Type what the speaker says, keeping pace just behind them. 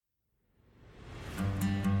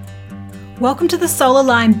Welcome to the Soul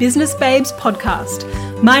Aligned Business Babes podcast.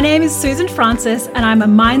 My name is Susan Francis and I'm a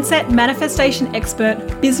mindset manifestation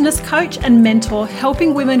expert, business coach and mentor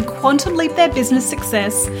helping women quantum leap their business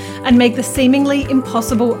success and make the seemingly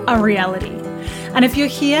impossible a reality. And if you're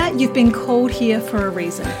here, you've been called here for a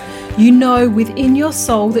reason. You know within your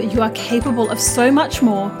soul that you are capable of so much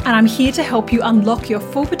more, and I'm here to help you unlock your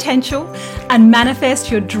full potential and manifest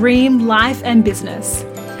your dream life and business.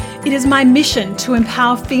 It is my mission to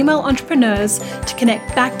empower female entrepreneurs to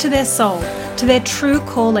connect back to their soul, to their true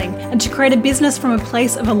calling, and to create a business from a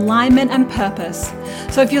place of alignment and purpose.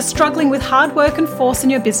 So if you're struggling with hard work and force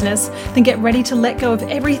in your business, then get ready to let go of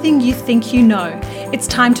everything you think you know. It's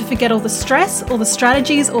time to forget all the stress, all the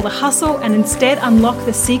strategies, all the hustle, and instead unlock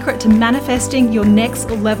the secret to manifesting your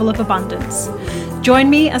next level of abundance.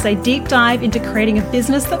 Join me as I deep dive into creating a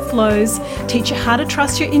business that flows, teach you how to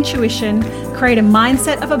trust your intuition, create a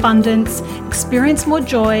mindset of abundance, experience more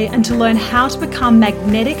joy, and to learn how to become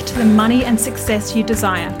magnetic to the money and success you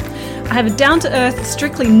desire. I have a down-to-earth,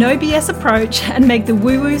 strictly no BS approach and make the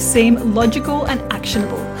woo-woo seem logical and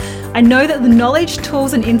actionable. I know that the knowledge,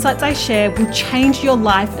 tools, and insights I share will change your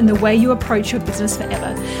life and the way you approach your business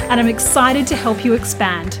forever. And I'm excited to help you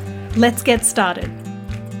expand. Let's get started.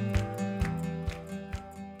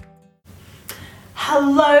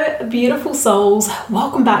 Hello, beautiful souls.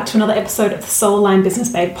 Welcome back to another episode of the Soul Aligned Business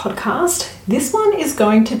Babe podcast. This one is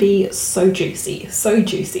going to be so juicy.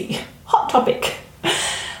 Hot topic.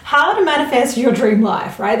 How to manifest your dream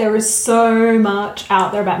life, right? There is so much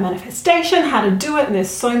out there about manifestation, how to do it, and there's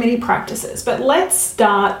so many practices. But let's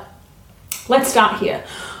start here.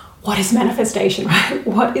 What is manifestation, right?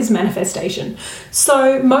 What is manifestation?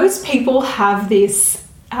 So most people have this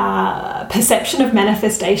perception of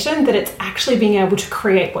manifestation that it's actually being able to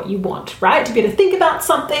create what you want, right? To be able to think about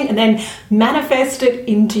something and then manifest it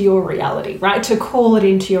into your reality, right? To call it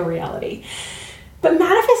into your reality. But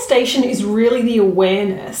manifestation is really the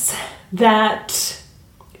awareness that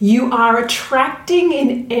you are attracting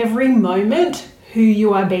in every moment who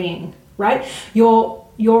you are being, right? Your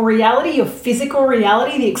reality, your physical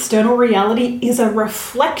reality, the external reality is a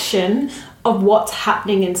reflection of what's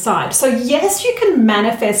happening inside. So yes, you can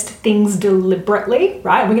manifest things deliberately,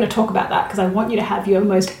 right? We're going to talk about that because I want you to have your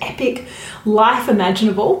most epic life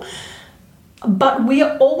imaginable. But we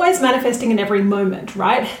are always manifesting in every moment,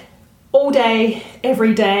 right? All day,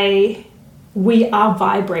 every day, we are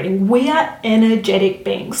vibrating. We are energetic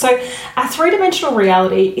beings. So our three-dimensional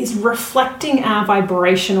reality is reflecting our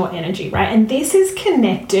vibrational energy, right? And this is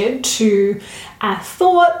connected to our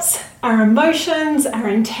thoughts, our emotions, our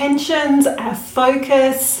intentions, our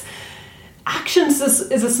focus. Actions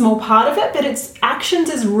is a small part of it, but actions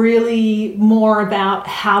is really more about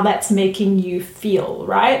how that's making you feel,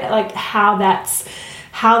 right? Like how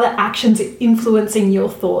the actions are influencing your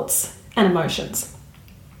thoughts and emotions.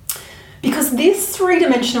 Because this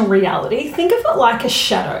three-dimensional reality, think of it like a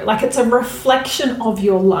shadow, like it's a reflection of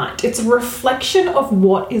your light. It's a reflection of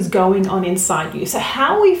what is going on inside you. So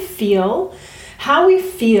how we feel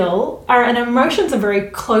and emotions are very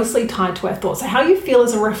closely tied to our thoughts. So how you feel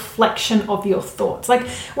is a reflection of your thoughts. Like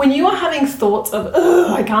when you are having thoughts of,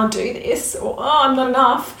 oh, I can't do this, or oh, I'm not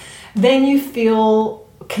enough, then you feel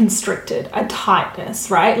constricted, a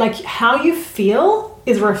tightness, right? Like how you feel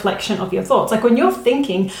is a reflection of your thoughts. Like when you're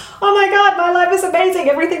thinking, oh my God, my life is amazing,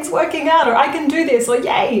 everything's working out, or I can do this, or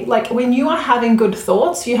yay. Like when you are having good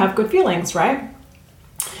thoughts, you have good feelings, right?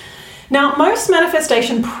 Now, most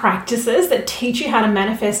manifestation practices that teach you how to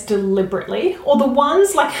manifest deliberately, or the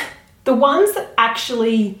ones that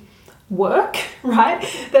actually work, right?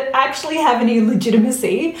 That actually have any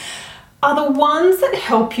legitimacy, are the ones that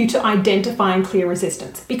help you to identify and clear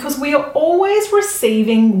resistance, because we are always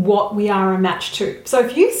receiving what we are a match to. So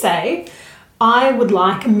if you say, I would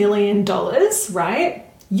like $1 million, right?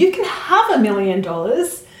 You can have $1 million.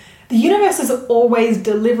 The universe is always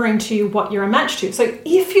delivering to you what you're a match to. So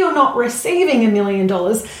if you're not receiving $1 million,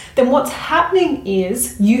 then what's happening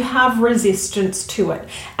is you have resistance to it.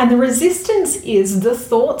 And the resistance is the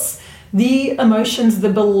thoughts, the emotions, the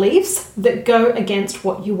beliefs that go against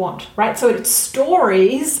what you want, right? So it's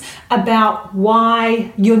stories about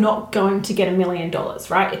why you're not going to get $1 million,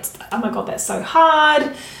 right? It's, oh my God, that's so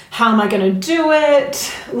hard. How am I going to do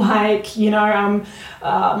it? Like,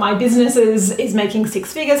 my business is making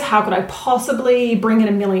 6 figures. How could I possibly bring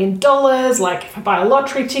in $1 million? Like if I buy a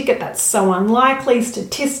lottery ticket, that's so unlikely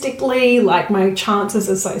statistically, like my chances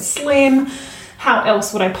are so slim. How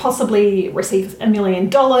else would I possibly receive $1 million?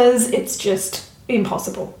 It's just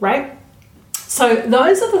impossible, right? So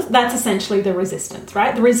that's essentially the resistance,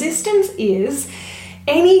 right? The resistance is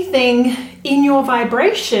anything in your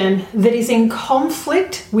vibration that is in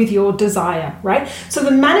conflict with your desire, right? So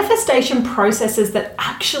the manifestation processes that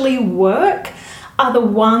actually work are the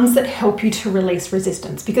ones that help you to release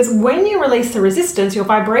resistance. Because when you release the resistance, your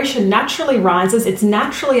vibration naturally rises. It's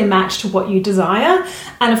naturally a match to what you desire.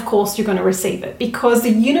 And of course, you're going to receive it because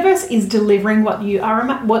the universe is delivering what you're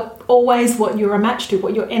a match to,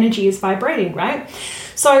 what your energy is vibrating, right?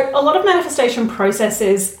 So a lot of manifestation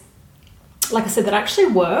processes, like I said, that actually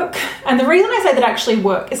work. And the reason I say that actually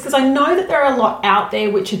work is because I know that there are a lot out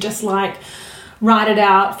there which are just like, write it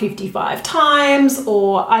out 55 times,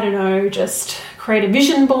 or I don't know, just create a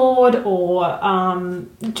vision board, or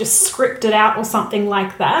just script it out or something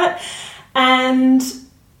like that. And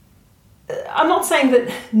I'm not saying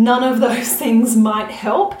that none of those things might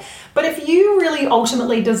help, but if you really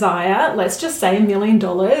ultimately desire, let's just say $1 million,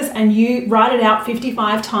 and you write it out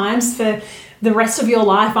 55 times for the rest of your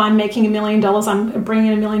life, I'm making $1 million, I'm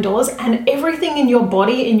bringing in $1 million, and everything in your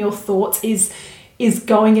body, in your thoughts is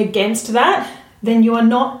going against that, then you are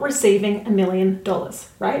not receiving $1 million,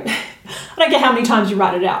 right? I don't care how many times you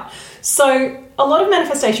write it out. So a lot of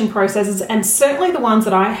manifestation processes, and certainly the ones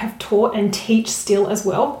that I have taught and teach still as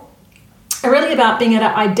well, are really about being able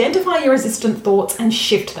to identify your resistant thoughts and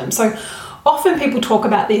shift them. So often people talk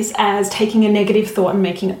about this as taking a negative thought and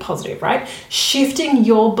making it positive, right? Shifting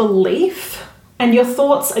your belief, and your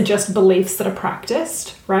thoughts are just beliefs that are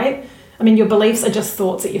practiced, right? I mean, your beliefs are just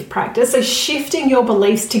thoughts that you've practiced. So shifting your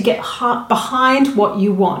beliefs to get behind what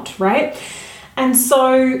you want, right? And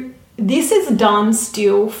so this is done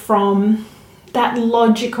still from that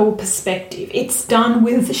logical perspective. It's done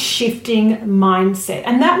with shifting mindset.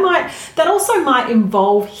 And that also might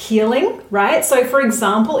involve healing, right? So for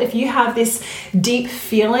example, if you have this deep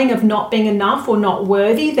feeling of not being enough or not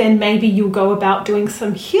worthy, then maybe you'll go about doing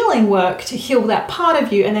some healing work to heal that part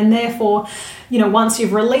of you. And then therefore, once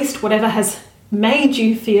you've released whatever has made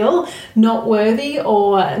you feel not worthy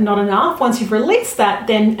or not enough, once you've released that,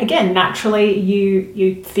 then again, naturally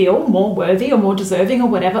you feel more worthy or more deserving or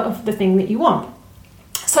whatever of the thing that you want.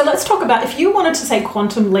 So let's talk about if you wanted to say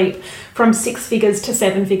quantum leap from 6 figures to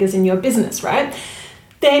 7 figures in your business, right?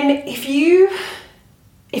 Then if you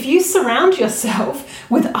surround yourself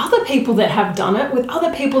with other people that have done it, with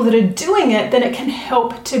other people that are doing it, then it can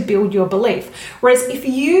help to build your belief. Whereas if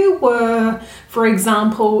you were, for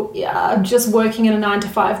example, just working in a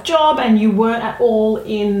 9-to-5 job and you weren't at all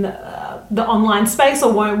in the online space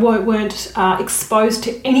or weren't exposed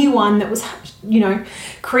to anyone that was,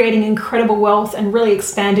 creating incredible wealth and really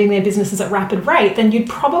expanding their businesses at rapid rate, then you'd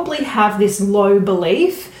probably have this low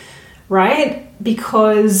belief, right?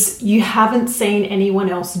 Because you haven't seen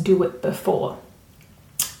anyone else do it before.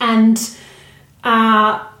 And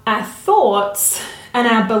our thoughts and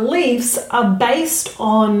our beliefs are based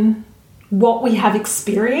on what we have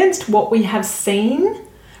experienced, what we have seen,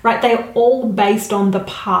 right? They're all based on the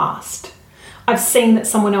past. I've seen that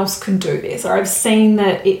someone else could do this, or I've seen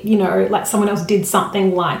that like someone else did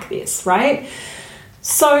something like this, right?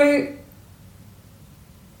 So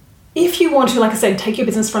if you want to, like I said, take your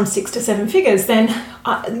business from 6 to 7 figures, then,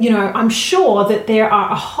 I'm sure that there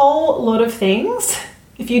are a whole lot of things.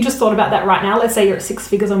 If you just thought about that right now, let's say you're at 6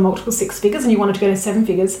 figures or multiple 6 figures and you wanted to go to 7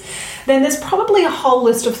 figures, then there's probably a whole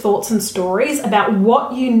list of thoughts and stories about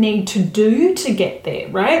what you need to do to get there,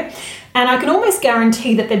 right? And I can almost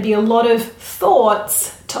guarantee that there'd be a lot of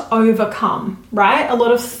thoughts to overcome, right? A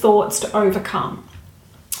lot of thoughts to overcome.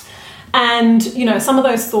 And, some of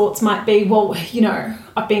those thoughts might be, well,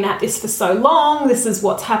 I've been at this for so long. This is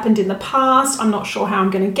what's happened in the past. I'm not sure how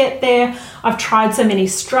I'm going to get there. I've tried so many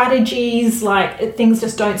strategies, like things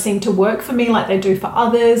just don't seem to work for me like they do for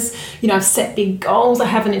others. I've set big goals. I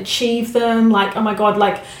haven't achieved them. Like, oh my God,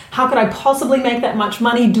 like how could I possibly make that much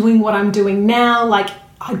money doing what I'm doing now? Like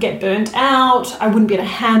I'd get burnt out. I wouldn't be able to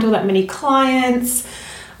handle that many clients.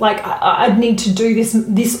 Like I'd need to do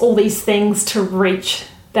all these things to reach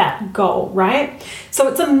that goal, right? So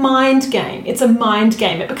it's a mind game. It's a mind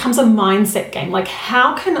game. It becomes a mindset game. Like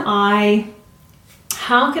how can I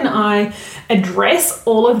address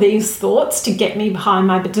all of these thoughts to get me behind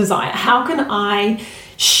my desire? How can I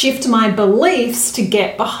shift my beliefs to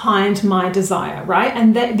get behind my desire, right?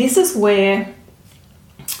 And this is where,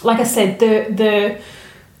 like I said, the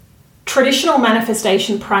traditional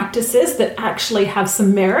manifestation practices that actually have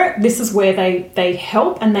some merit, this is where they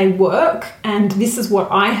help and they work. And this is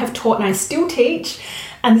what I have taught and I still teach.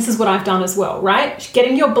 And this is what I've done as well, right?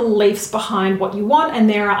 Getting your beliefs behind what you want. And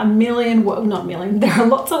there are there are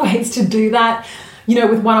lots of ways to do that.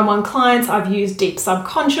 With one-on-one clients, I've used deep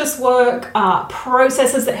subconscious work,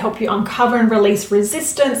 processes that help you uncover and release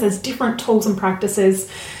resistance. There's different tools and practices.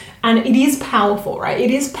 And it is powerful, right?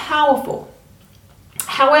 It is powerful.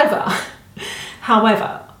 However,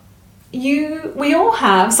 we all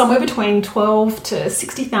have somewhere between 12 to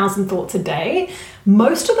 60,000 thoughts a day.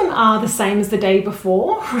 Most of them are the same as the day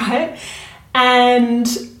before, right? And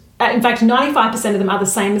in fact, 95% of them are the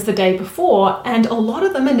same as the day before, and a lot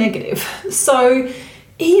of them are negative. So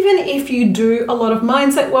even if you do a lot of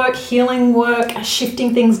mindset work, healing work,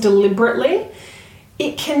 shifting things deliberately,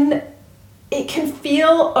 it can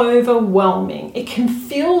feel overwhelming. It can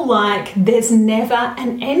feel like there's never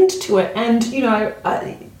an end to it. And,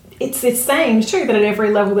 it's this saying too that at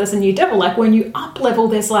every level there's a new devil. Like when you up level,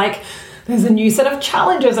 there's a new set of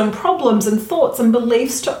challenges and problems and thoughts and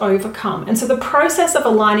beliefs to overcome. And so the process of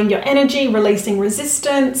aligning your energy, releasing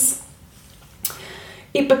resistance,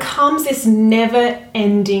 it becomes this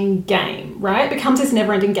never-ending game, right? It becomes this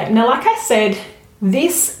never-ending game. Now, like I said,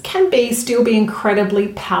 this can still be incredibly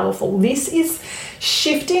powerful. This is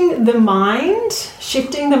shifting the mind,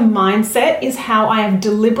 shifting the mindset is how I have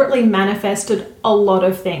deliberately manifested a lot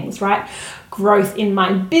of things, right? Growth in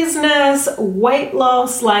my business, weight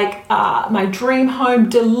loss, my dream home,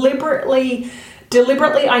 deliberately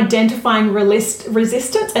identifying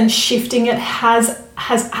resistance and shifting it has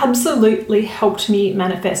absolutely helped me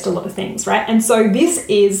manifest a lot of things, right? And so this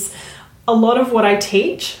is a lot of what I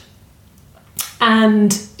teach,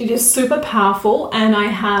 and it is super powerful. And I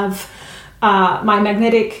have my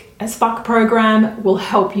Magnetic as Fuck program will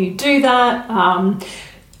help you do that.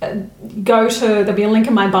 There'll be a link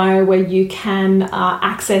in my bio where you can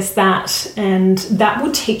access that, and that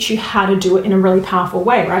will teach you how to do it in a really powerful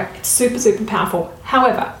way, right? It's super, super powerful.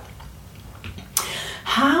 However,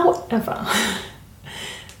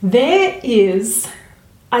 there is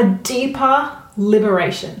a deeper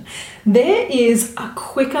liberation. There is a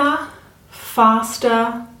quicker,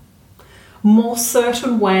 faster, more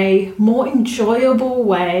certain way, more enjoyable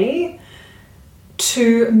way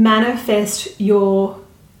to manifest your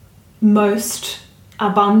most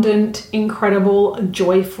abundant, incredible,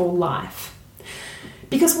 joyful life.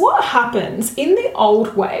 Because what happens in the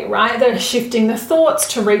old way, right? They're shifting the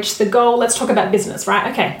thoughts to reach the goal. Let's talk about business,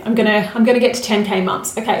 right? Okay, I'm gonna get to 10K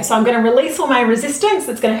months. Okay, so I'm gonna release all my resistance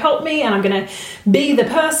that's gonna help me, and I'm gonna be the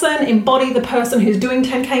person, embody the person who's doing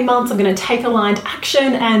 10K months. I'm gonna take aligned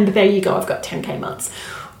action, and there you go, I've got 10K months.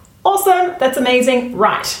 Awesome, that's amazing.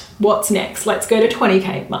 Right, what's next? Let's go to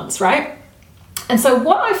 20K months, right? And so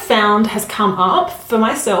what I've found has come up for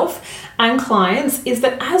myself and clients is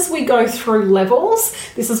that as we go through levels,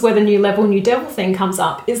 this is where the new level, new devil thing comes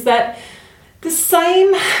up, is that the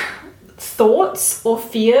same thoughts or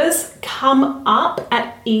fears come up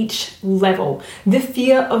at each level. The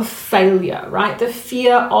fear of failure, right? The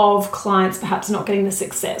fear of clients perhaps not getting the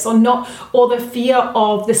success or the fear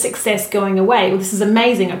of the success going away. Well, this is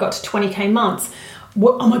amazing. I got to 20K months.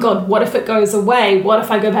 Oh my God, what if it goes away? What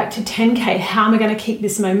if I go back to 10K? How am I going to keep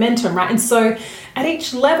this momentum, right? And so at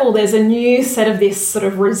each level, there's a new set of this sort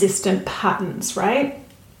of resistant patterns, right?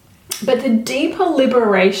 But the deeper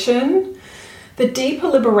liberation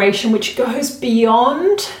which goes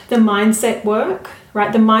beyond the mindset work,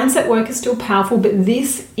 right? The mindset work is still powerful, but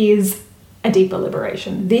this is a deeper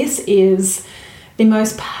liberation. This is the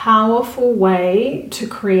most powerful way to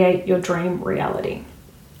create your dream reality.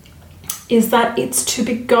 Is that it's to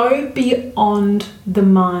go beyond the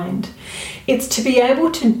mind. It's to be able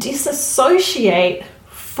to disassociate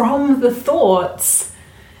from the thoughts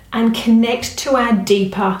and connect to our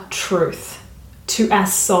deeper truth, to our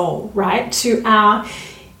soul, right? To our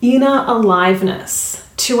inner aliveness,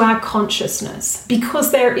 to our consciousness.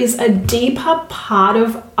 Because there is a deeper part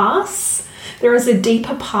of us,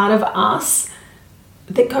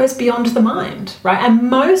 that goes beyond the mind, right? And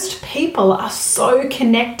most people are so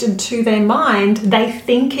connected to their mind, they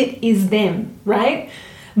think it is them, right?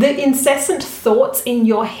 The incessant thoughts in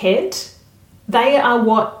your head, they are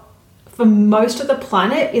what, for most of the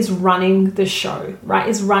planet, is running the show, right?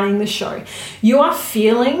 Is running the show. You are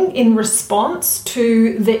feeling in response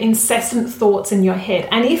to the incessant thoughts in your head.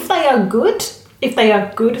 And if they are good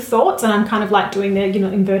thoughts, and I'm kind of like doing their,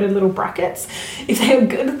 inverted little brackets, if they are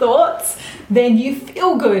good thoughts, then you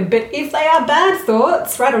feel good. But if they are bad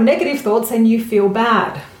thoughts, right, or negative thoughts, then you feel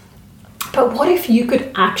bad. But what if you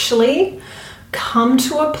could actually come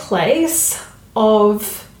to a place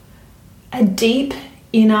of a deep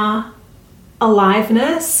inner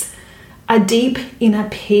aliveness, a deep inner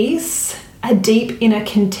peace, a deep inner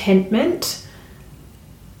contentment,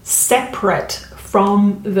 separate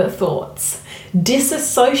from the thoughts,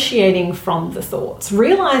 disassociating from the thoughts,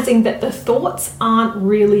 realizing that the thoughts aren't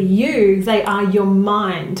really you, they are your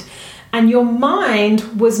mind. And your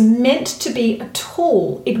mind was meant to be a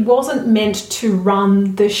tool. It wasn't meant to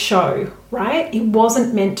run the show, right? It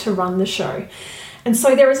wasn't meant to run the show. And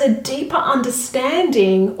so there is a deeper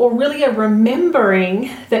understanding, or really a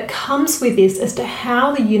remembering, that comes with this as to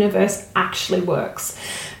how the universe actually works.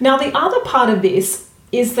 Now, the other part of this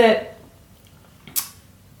is that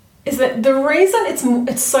the reason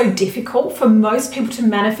it's so difficult for most people to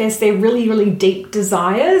manifest their really, really deep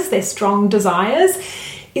desires, their strong desires,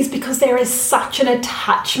 is because there is such an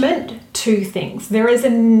attachment to things. There is a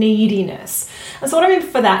neediness. And so what I mean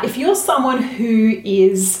for that, if you're someone who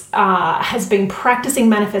has been practicing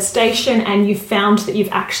manifestation and you've found that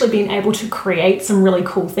you've actually been able to create some really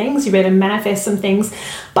cool things, you've been able to manifest some things,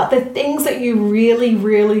 but the things that you really,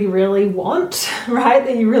 really, really want, right,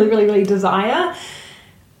 that you really, really, really desire,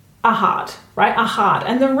 are hard, right? Are hard.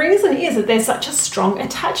 And the reason is that there's such a strong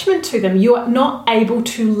attachment to them. You're not able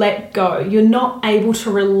to let go. You're not able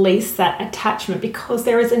to release that attachment because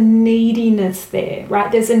there is a neediness there,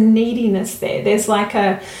 right? There's a neediness there. There's like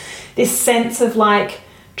this sense of like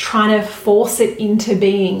trying to force it into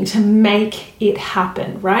being, to make it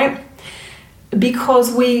happen, right?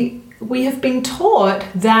 Because we have been taught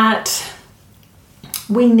that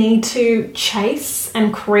we need to chase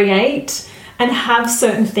and create and have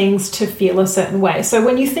certain things to feel a certain way. So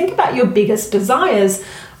when you think about your biggest desires,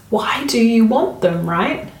 why do you want them,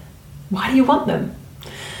 right? Why do you want them?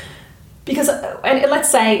 Because, and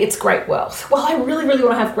let's say it's great wealth. Well, I really, really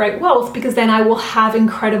want to have great wealth because then I will have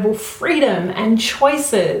incredible freedom and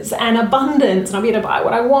choices and abundance, and I'll be able to buy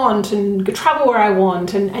what I want and travel where I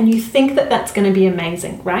want. And you think that that's going to be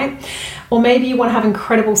amazing, right? Or maybe you want to have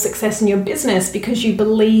incredible success in your business because you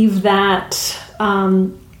believe that,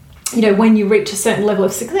 when you reach a certain level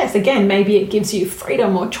of success, again, maybe it gives you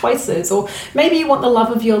freedom or choices, or maybe you want the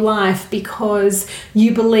love of your life because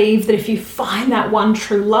you believe that if you find that one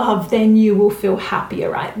true love, then you will feel happier,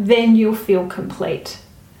 right? Then you'll feel complete,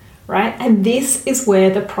 right? And this is where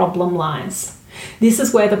the problem lies. This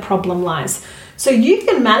is where the problem lies. So you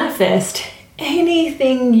can manifest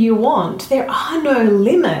anything you want. There are no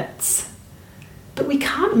limits. But we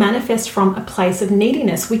can't manifest from a place of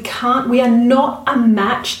neediness. We are not a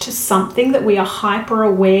match to something that we are hyper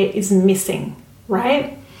aware is missing,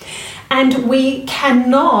 right? And we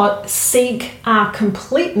cannot seek our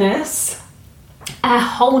completeness, our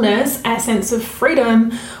wholeness, our sense of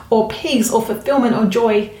freedom or peace or fulfillment or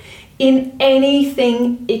joy in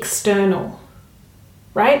anything external,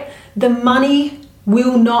 right? The money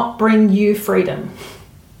will not bring you freedom.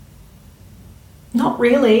 Not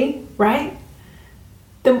really, right?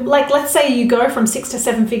 Let's say you go from 6 to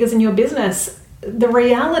 7 figures in your business. The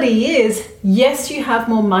reality is, yes, you have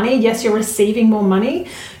more money. Yes, you're receiving more money.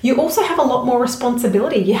 You also have a lot more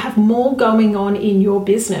responsibility. You have more going on in your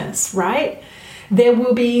business, right? There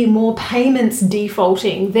will be more payments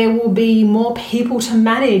defaulting. There will be more people to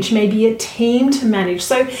manage, maybe a team to manage.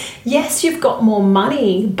 So yes, you've got more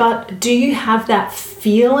money, but do you have that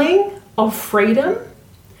feeling of freedom?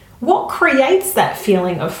 What creates that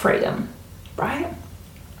feeling of freedom, right?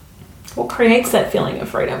 What creates that feeling of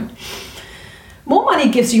freedom? More money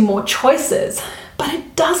gives you more choices, but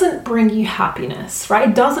it doesn't bring you happiness, right?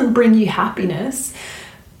 It doesn't bring you happiness.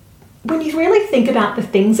 When you really think about the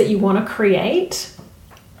things that you want to create,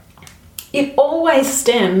 it always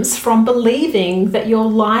stems from believing that your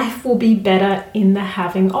life will be better in the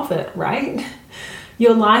having of it, right?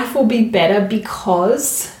 Your life will be better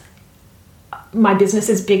because my business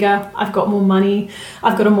is bigger, I've got more money,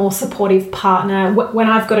 I've got a more supportive partner. When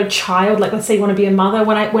I've got a child, like let's say you want to be a mother,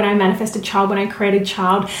 when I manifest a child, when I create a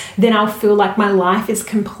child, then I'll feel like my life is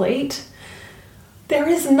complete. There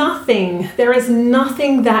is nothing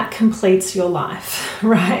that completes your life,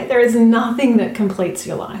 right? There is nothing that completes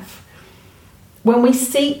your life. When we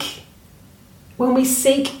seek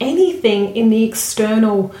anything in the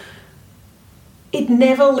external, it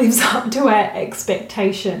never lives up to our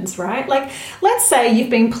expectations, right? Like, let's say you've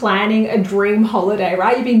been planning a dream holiday,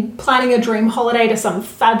 right? You've been planning a dream holiday to some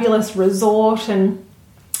fabulous resort and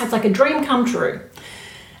it's like a dream come true.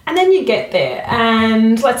 And then you get there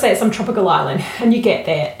and let's say it's some tropical island and you get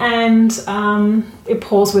there and it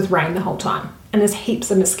pours with rain the whole time and there's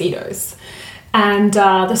heaps of mosquitoes and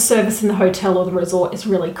the service in the hotel or the resort is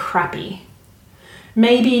really crappy.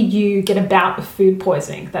 Maybe you get a bout of food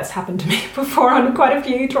poisoning. That's happened to me before on quite a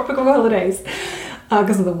few tropical holidays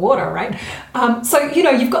because of the water, right? So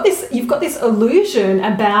you've got this illusion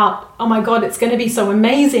about, oh my God, it's going to be so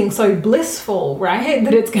amazing, so blissful, right?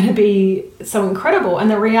 That it's going to be so incredible. And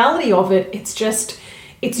the reality of it, it's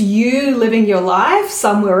It's you living your life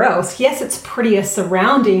somewhere else. Yes, it's prettier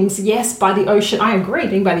surroundings. Yes, by the ocean. I agree,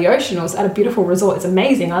 being by the ocean or at a beautiful resort is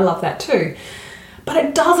amazing. I love that too. But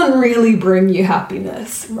it doesn't really bring you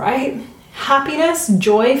happiness, right? Happiness,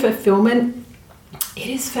 joy, fulfillment, it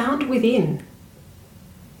is found within.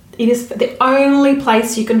 It is the only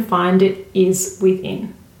place you can find it is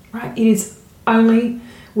within, right? It is only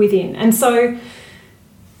within. And so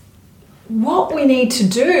what we need to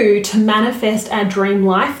do to manifest our dream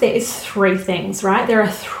life, there is 3 things, right? There are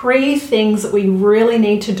 3 things that we really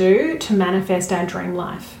need to do to manifest our dream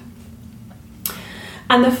life.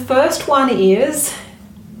 And the first one is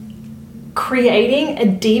creating a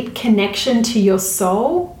deep connection to your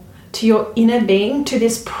soul, to your inner being, to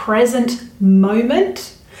this present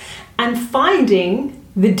moment, and finding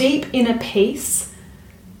the deep inner peace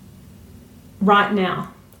right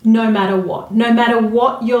now. No matter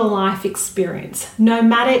what your life experience, no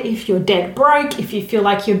matter if you're dead broke, if you feel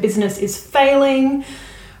like your business is failing,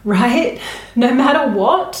 right? No matter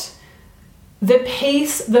what, the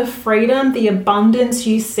peace, the freedom, the abundance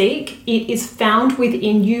you seek, it is found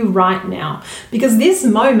within you right now. Because this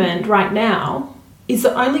moment right now is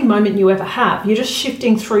the only moment you ever have. You're just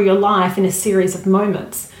shifting through your life in a series of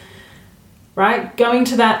moments. Right? Going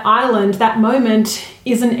to that island, that moment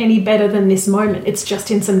isn't any better than this moment. It's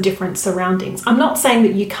just in some different surroundings. I'm not saying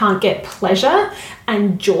that you can't get pleasure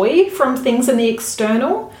and joy from things in the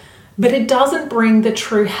external, but it doesn't bring the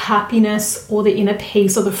true happiness or the inner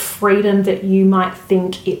peace or the freedom that you might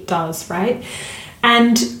think it does, right?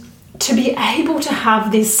 And to be able to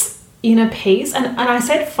have this inner peace, and I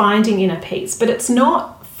said finding inner peace, but it's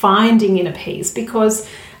not finding inner peace, because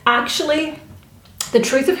actually the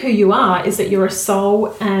truth of who you are is that you're a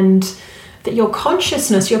soul, and that your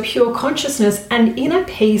consciousness, your pure consciousness and inner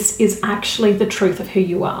peace is actually the truth of who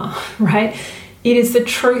you are, right? It is the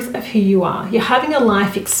truth of who you are. You're having a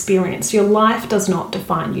life experience. Your life does not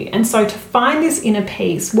define you. And so to find this inner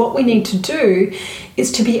peace, what we need to do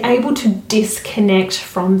is to be able to disconnect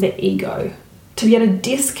from the ego, to be able to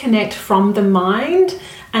disconnect from the mind,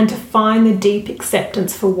 and to find the deep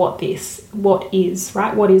acceptance for what is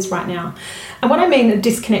right now. And what I mean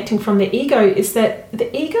disconnecting from the ego is that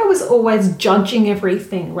the ego is always judging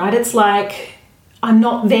everything, right? It's like, I'm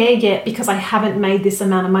not there yet because I haven't made this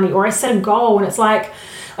amount of money, or I set a goal and it's like,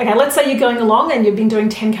 okay, let's say you're going along and you've been doing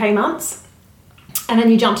 10K months, and then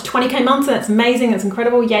you jump to 20K months, and that's amazing, that's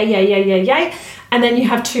incredible, yay. And then you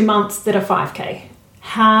have 2 months that are 5K.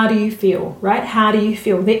 How do you feel, right? How do you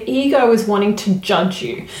feel? The ego is wanting to judge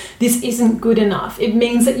you. This isn't good enough. It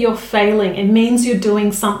means that you're failing. It means you're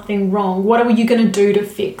doing something wrong. What are you going to do to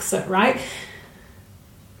fix it, right?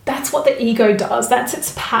 That's what the ego does. That's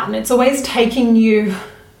its pattern. It's always taking you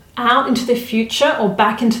out into the future or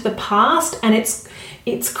back into the past, and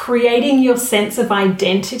it's creating your sense of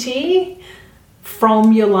identity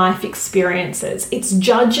from your life experiences. It's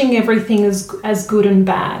judging everything as good and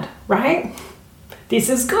bad, right? This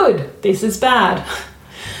is good, this is bad.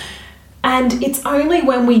 And it's only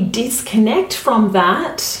when we disconnect from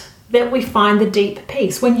that we find the deep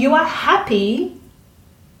peace. When you are happy,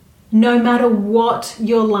 no matter what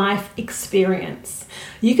your life experience.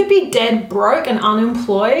 You could be dead broke and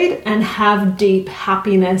unemployed and have deep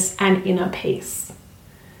happiness and inner peace,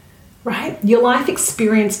 right? Your life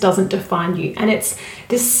experience doesn't define you. And it's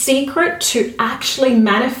the secret to actually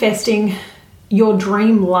manifesting your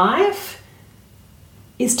dream life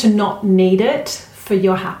is to not need it for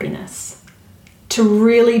your happiness, to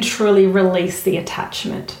really truly release the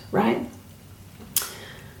attachment, right?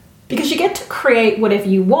 Because you get to create whatever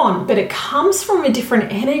you want, but it comes from a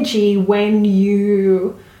different energy when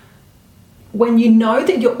you know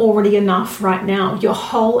that you're already enough right now, you're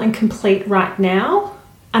whole and complete right now,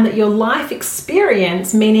 and that your life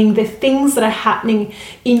experience, meaning the things that are happening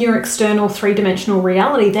in your external 3-dimensional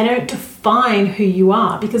reality, they don't define who you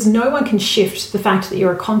are, because no one can shift the fact that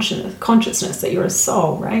you're a consciousness, that you're a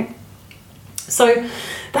soul, right? So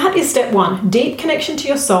that is step 1, deep connection to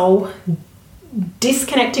your soul,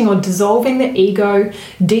 disconnecting or dissolving the ego,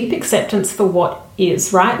 deep acceptance for what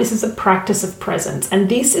is, right? This is a practice of presence. And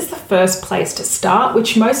this is the first place to start,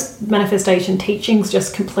 which most manifestation teachings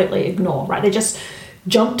just completely ignore, right? They just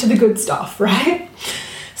jump to the good stuff, right?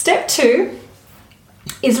 Step 2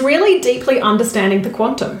 is really deeply understanding the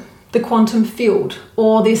quantum field,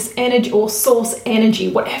 or this energy or source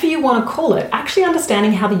energy, whatever you want to call it, actually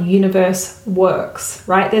understanding how the universe works,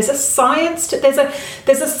 right? There's a science there's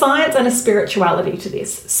a science and a spirituality to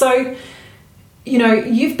this. So, you know,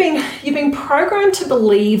 you've been programmed to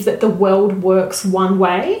believe that the world works one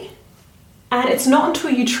way, And it's not until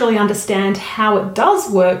you truly understand how it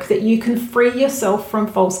does work that you can free yourself from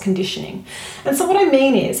false conditioning. And so what I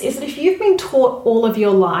mean is that if you've been taught all of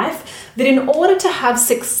your life that in order to have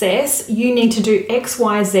success, you need to do X,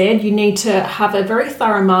 Y, Z, you need to have a very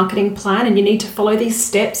thorough marketing plan, and you need to follow these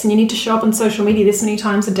steps, and you need to show up on social media this many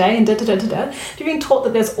times a day, and if you've been taught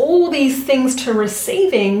that there's all these things to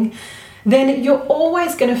receiving, then you're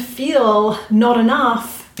always going to feel not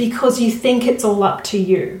enough, because you think it's all up to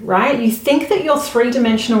you, right? You think that your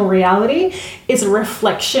three-dimensional reality is a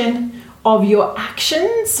reflection of your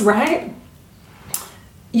actions, right?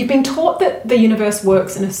 You've been taught that the universe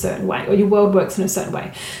works in a certain way, or your world works in a certain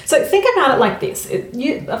way. So think about it like this.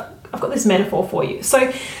 I've got this metaphor for you.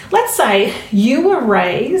 So let's say you were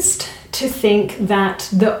raised to think that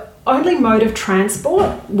the only mode of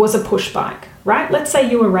transport was a push bike, right? Let's say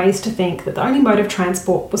you were raised to think that the only mode of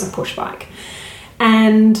transport was a push bike.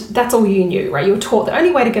 And that's all you knew, right? You were taught the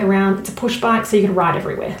only way to get around is a push bike, so you can ride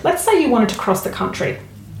everywhere. Let's say you wanted to cross the country.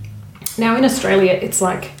 Now in Australia, it's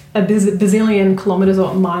like a bazillion kilometers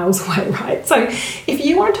or miles away, right? So if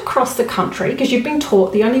you wanted to cross the country, because you've been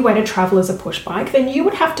taught the only way to travel is a push bike, then you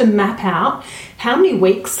would have to map out how many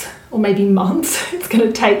weeks or maybe months it's going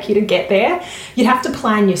to take you to get there. You'd have to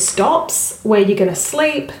plan your stops, where you're going to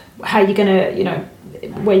sleep, how you're going to,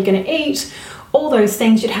 where you're going to eat, all those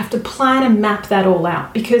things. You'd have to plan and map that all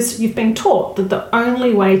out, because you've been taught that the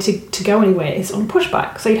only way to go anywhere is on a push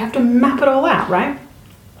bike. So you'd have to map it all out, right?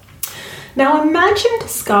 Now imagine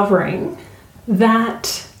discovering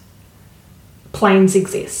that planes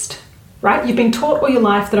exist, right? You've been taught all your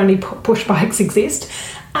life that only push bikes exist.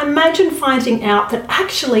 Imagine finding out that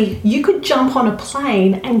actually you could jump on a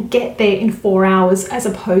plane and get there in 4 hours as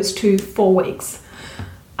opposed to 4 weeks.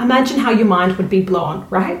 Imagine how your mind would be blown,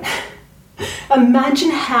 right?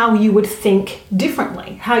 Imagine how you would think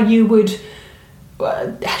differently, how you would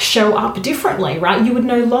show up differently, right? You would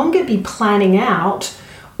no longer be planning out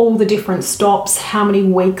all the different stops, how many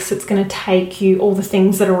weeks it's going to take you, all the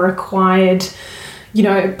things that are required,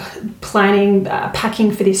 planning,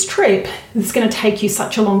 packing for this trip. It's going to take you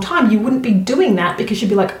such a long time. You wouldn't be doing that, because you'd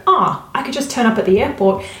be like, I could just turn up at the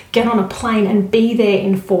airport, get on a plane and be there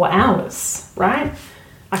in 4 hours, right?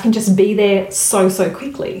 I can just be there so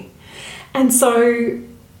quickly. And so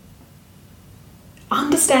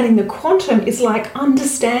understanding the quantum is like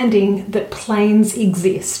understanding that planes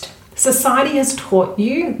exist. Society has taught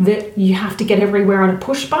you that you have to get everywhere on a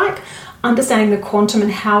push bike. Understanding the quantum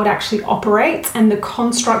and how it actually operates and the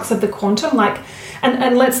constructs of the quantum,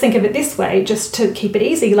 and let's think of it this way, just to keep it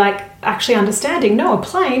easy, like actually understanding, no, a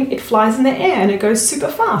plane, it flies in the air and it goes super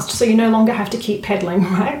fast, so you no longer have to keep pedaling,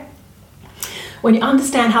 right? When you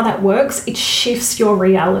understand how that works, it shifts your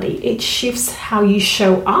reality. It shifts how you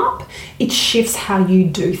show up. It shifts how you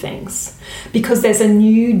do things, because there's a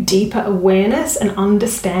new, deeper awareness and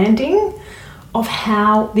understanding of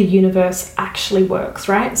how the universe actually works,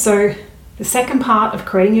 right? So the second part of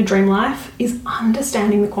creating your dream life is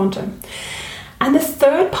understanding the quantum. And the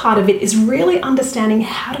third part of it is really understanding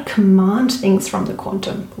how to command things from the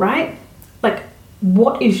quantum, right? Like,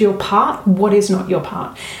 what is your part? What is not your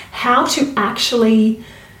part? How to actually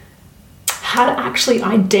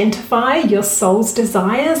identify your soul's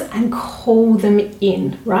desires and call them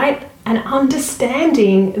in, right? And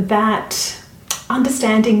understanding that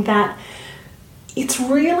it's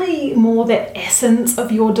really more the essence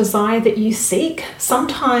of your desire that you seek.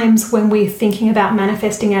 Sometimes when we're thinking about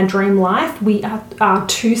manifesting our dream life, we are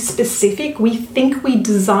too specific. We think we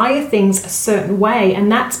desire things a certain way,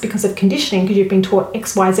 and that's because of conditioning, because you've been taught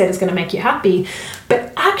X, Y, Z is going to make you happy.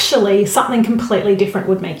 But actually, something completely different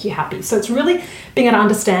would make you happy. So it's really being able to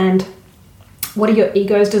understand what are your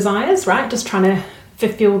ego's desires, right? Just trying to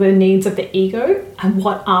fulfill the needs of the ego, and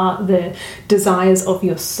what are the desires of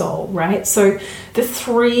your soul, right? So the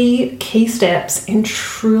 3 key steps in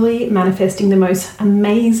truly manifesting the most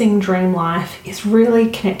amazing dream life is really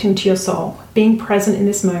connecting to your soul, being present in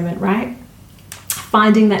this moment, right?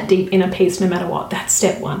 Finding that deep inner peace no matter what. That's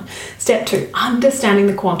step 1. Step 2, understanding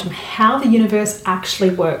the quantum, how the universe actually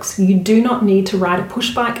works. You do not need to ride a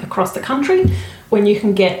push bike across the country when you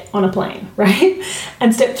can get on a plane, right?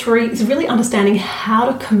 And step 3 is really understanding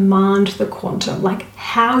how to command the quantum, like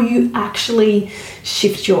how you actually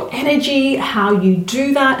shift your energy, how you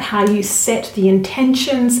do that, how you set the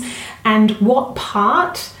intentions, and what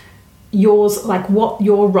part yours, like what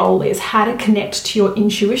your role is, how to connect to your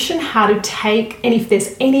intuition, how to take, and if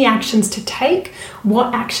there's any actions to take,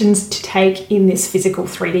 what actions to take in this physical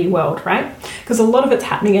 3D world, right? Because a lot of it's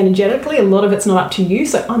happening energetically, a lot of it's not up to you,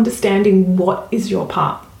 so understanding what is your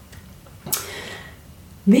part.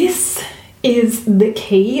 This is the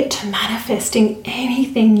key to manifesting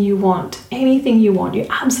anything you want, your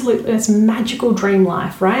absolute most magical dream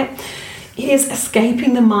life, right? It is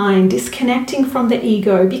escaping the mind, disconnecting from the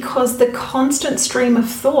ego, because the constant stream of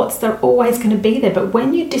thoughts, they're always going to be there. But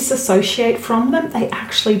when you disassociate from them, they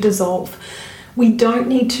actually dissolve. We don't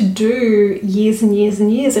need to do years and years and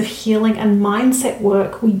years of healing and mindset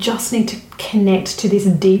work. We just need to connect to this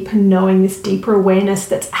deeper knowing, this deeper awareness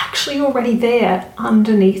that's actually already there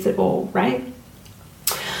underneath it all, right?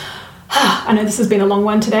 I know this has been a long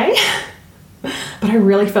one today, but I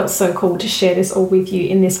really felt so called to share this all with you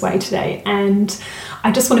in this way today. And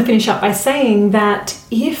I just want to finish up by saying that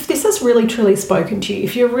if this has really truly spoken to you,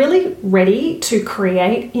 if you're really ready to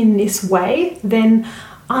create in this way, then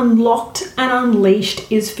Unlocked and Unleashed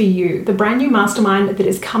is for you. The brand new mastermind that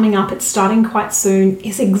is coming up, it's starting quite soon,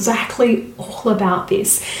 is exactly all about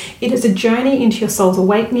this. It is a journey into your soul's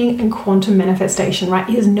awakening and quantum manifestation, right?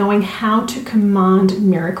 It is knowing how to command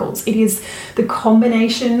miracles. It is the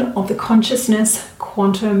combination of the consciousness,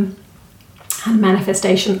 quantum, and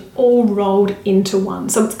manifestation all rolled into one.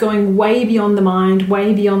 So it's going way beyond the mind,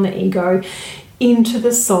 way beyond the ego, into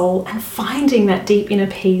the soul, and finding that deep inner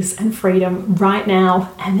peace and freedom right now,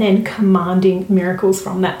 and then commanding miracles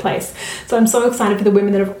from that place. So I'm so excited for the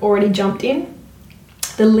women that have already jumped in.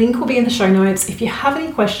 The link will be in the show notes. If you have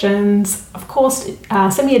any questions, of course,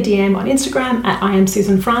 send me a DM on Instagram at I am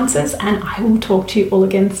Susan Francis, and I will talk to you all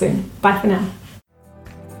again soon. Bye for now.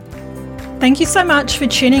 Thank you so much for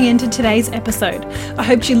tuning in to today's episode. I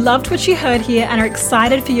hope you loved what you heard here and are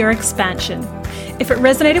excited for your expansion. If it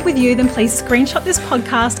resonated with you, then please screenshot this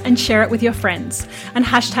podcast and share it with your friends, and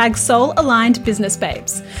hashtag Soul Aligned Business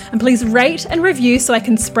Babes. And please rate and review so I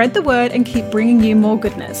can spread the word and keep bringing you more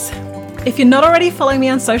goodness. If you're not already following me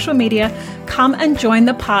on social media, come and join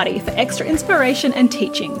the party for extra inspiration and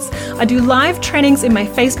teachings. I do live trainings in my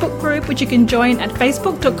Facebook group, which you can join at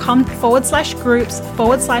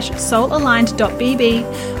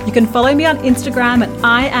facebook.com/groups/soulaligned.bb. You can follow me on Instagram at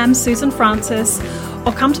I am Susan Francis,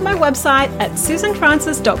 or come to my website at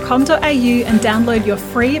susanfrancis.com.au and download your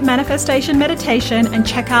free manifestation meditation and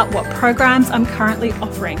check out what programs I'm currently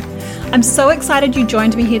offering. I'm so excited you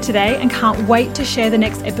joined me here today and can't wait to share the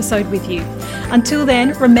next episode with you. Until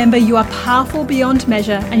then, remember, you are powerful beyond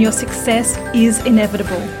measure and your success is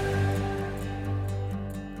inevitable.